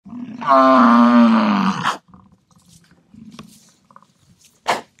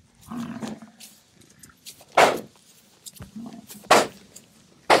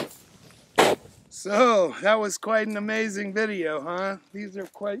So, that was quite an amazing video, huh? These are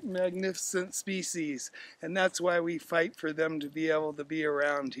quite magnificent species, and that's why we fight for them to be able to be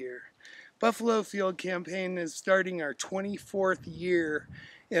around here. Buffalo Field Campaign is starting our 24th year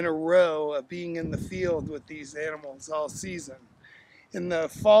in a row of being in the field with these animals all season. In the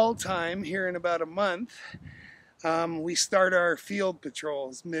fall time, here in about a month, we start our field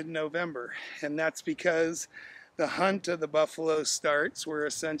patrols mid-November, and that's because the hunt of the buffalo starts, where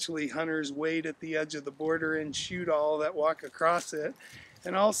essentially hunters wait at the edge of the border and shoot all that walk across it.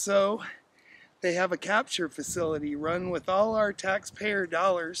 And also, they have a capture facility run with all our taxpayer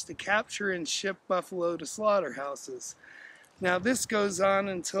dollars to capture and ship buffalo to slaughterhouses. Now this goes on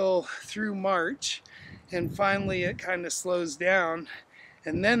until through March, and finally it kind of slows down.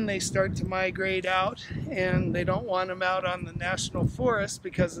 And then they start to migrate out, and they don't want them out on the national forest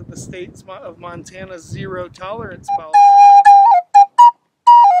because of the state of Montana's zero tolerance policy.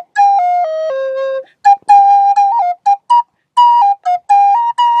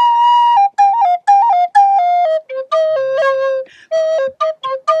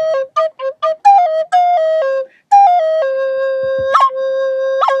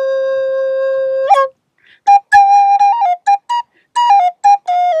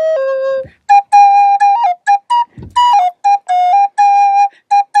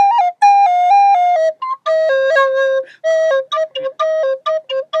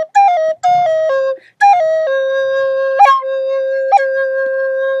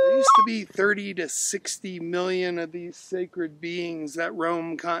 Be 30 to 60 million of these sacred beings that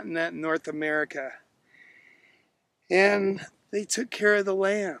roam continent North America. And they took care of the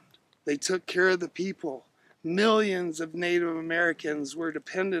land. They took care of the people. Millions of Native Americans were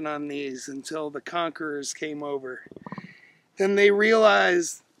dependent on these until the conquerors came over. Then they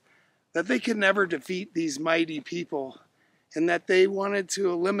realized that they could never defeat these mighty people, and that they wanted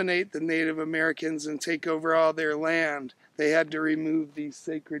to eliminate the Native Americans and take over all their land. They had to remove these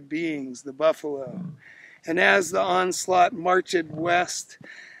sacred beings, the buffalo. And as the onslaught marched west,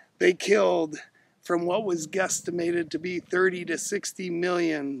 they killed, from what was guesstimated to be 30 to 60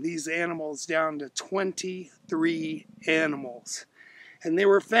 million, these animals down to 23 animals. And they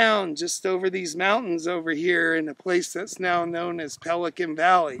were found just over these mountains over here in a place that's now known as Pelican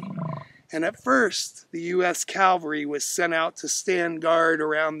Valley. And at first, the U.S. Cavalry was sent out to stand guard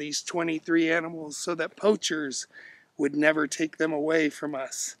around these 23 animals so that poachers would never take them away from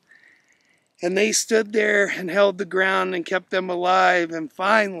us. And they stood there and held the ground and kept them alive, and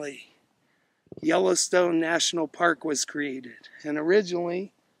finally, Yellowstone National Park was created. And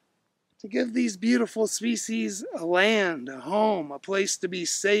originally, to give these beautiful species a land, a home, a place to be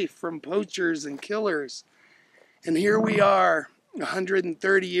safe from poachers and killers. And here we are,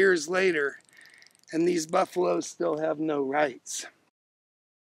 130 years later, and these buffaloes still have no rights.